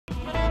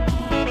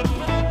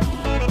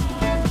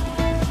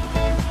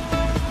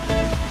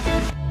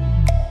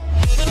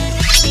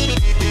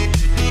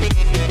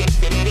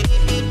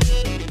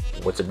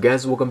up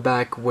guys, welcome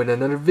back with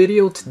another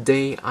video.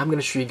 Today I'm going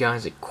to show you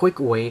guys a quick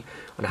way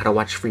on how to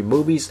watch free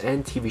movies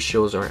and TV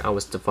shows on your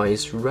iOS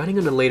device running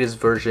on the latest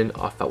version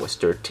of iOS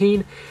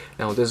 13.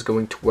 Now this is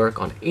going to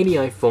work on any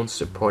iPhone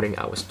supporting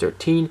iOS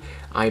 13,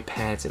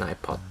 iPads and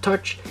iPod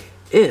Touch.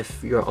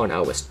 If you're on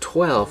iOS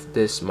 12,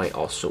 this might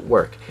also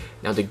work.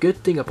 Now the good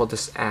thing about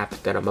this app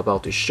that I'm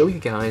about to show you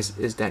guys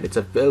is that it's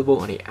available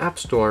on the App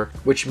Store,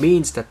 which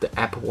means that the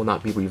app will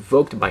not be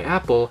revoked by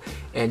Apple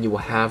and you will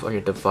have on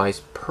your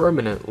device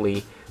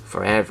permanently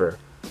forever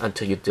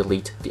until you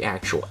delete the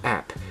actual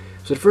app.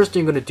 So the first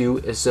thing you're going to do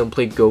is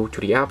simply go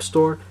to the App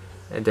Store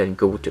and then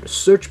go to the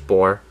search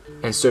bar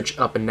and search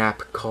up an app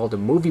called the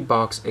Movie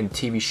Box and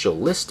TV Show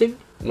Listing.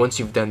 Once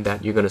you've done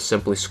that, you're going to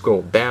simply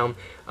scroll down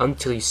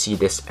until you see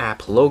this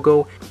app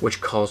logo,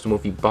 which calls the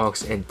Movie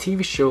Box and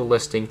TV Show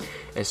Listing,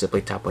 and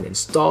simply tap on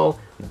Install,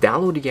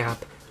 download the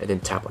app, and then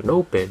tap on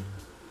Open.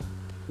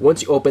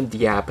 Once you open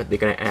the app, they're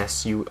going to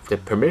ask you the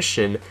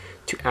permission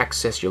to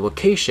access your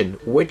location,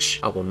 which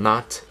I will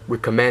not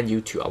recommend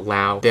you to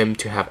allow them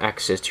to have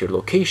access to your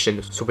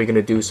location. So what we're going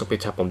to do is simply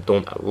tap on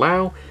Don't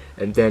Allow,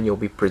 and then you'll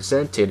be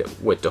presented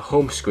with the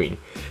home screen.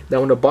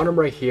 Now on the bottom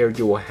right here,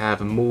 you will have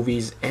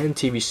movies and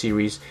TV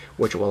series,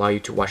 which will allow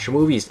you to watch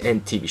movies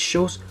and TV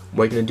shows.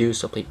 What you're going to do is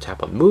simply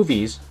tap on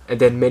Movies,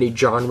 and then many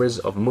genres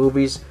of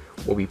movies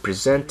will be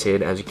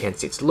presented. As you can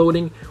see, it's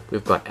loading.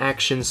 We've got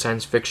action,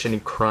 science fiction,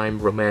 crime,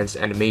 romance,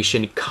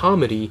 animation,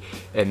 comedy,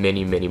 and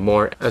many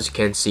more. As you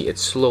can see,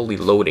 it's slowly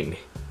loading.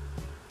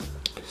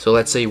 So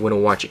let's say you want to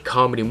watch a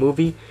comedy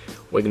movie.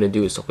 What you're going to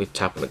do is simply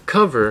tap on the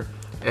cover,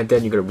 and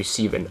then you're going to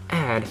receive an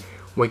ad.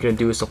 What you're going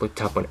to do is simply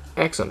tap on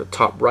X on the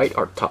top right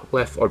or top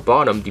left or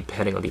bottom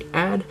depending on the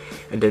ad,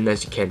 and then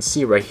as you can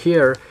see right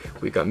here,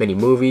 we've got many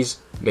movies,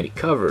 many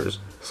covers.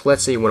 So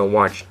let's say you want to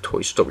watch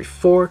Toy Story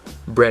 4,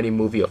 brand new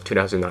movie of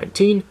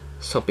 2019,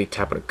 simply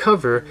tap on the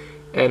cover,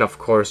 and of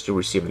course you'll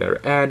receive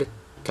another ad.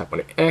 Tap on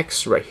the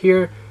X right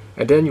here,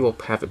 and then you will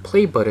have a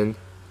play button.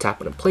 Tap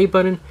on the play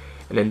button,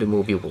 and then the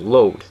movie will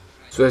load.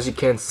 So as you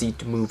can see,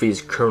 the movie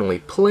is currently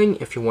playing.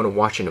 If you want to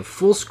watch it in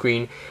full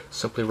screen,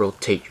 simply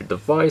rotate your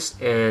device,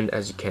 and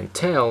as you can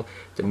tell,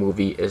 the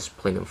movie is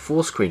playing in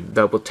full screen.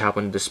 Double tap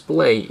on the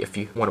display if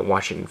you want to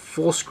watch it in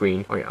full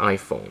screen on your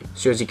iPhone.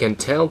 So as you can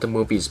tell, the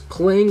movie is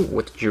playing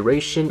with a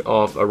duration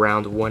of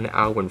around 1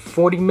 hour and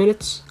 40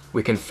 minutes.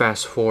 We can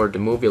fast forward the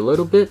movie a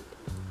little bit,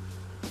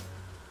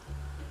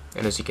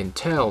 and as you can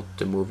tell,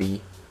 the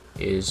movie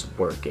is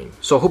working.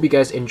 So I hope you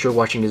guys enjoyed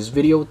watching this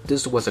video.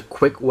 This was a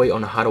quick way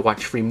on how to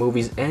watch free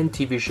movies and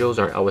TV shows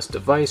on your iOS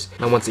device.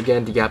 And once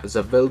again, the app is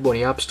available in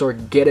the App Store.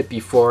 Get it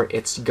before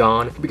it's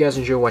gone. If you guys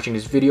enjoyed watching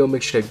this video,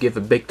 make sure to give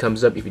a big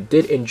thumbs up if you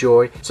did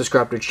enjoy.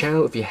 Subscribe to the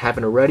channel if you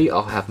haven't already.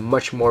 I'll have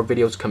much more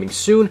videos coming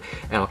soon,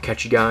 and I'll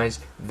catch you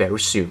guys very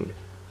soon.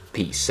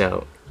 Peace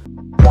out.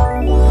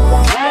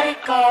 Let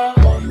it go,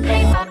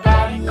 make my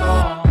body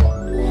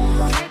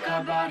go, make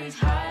our bodies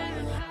high.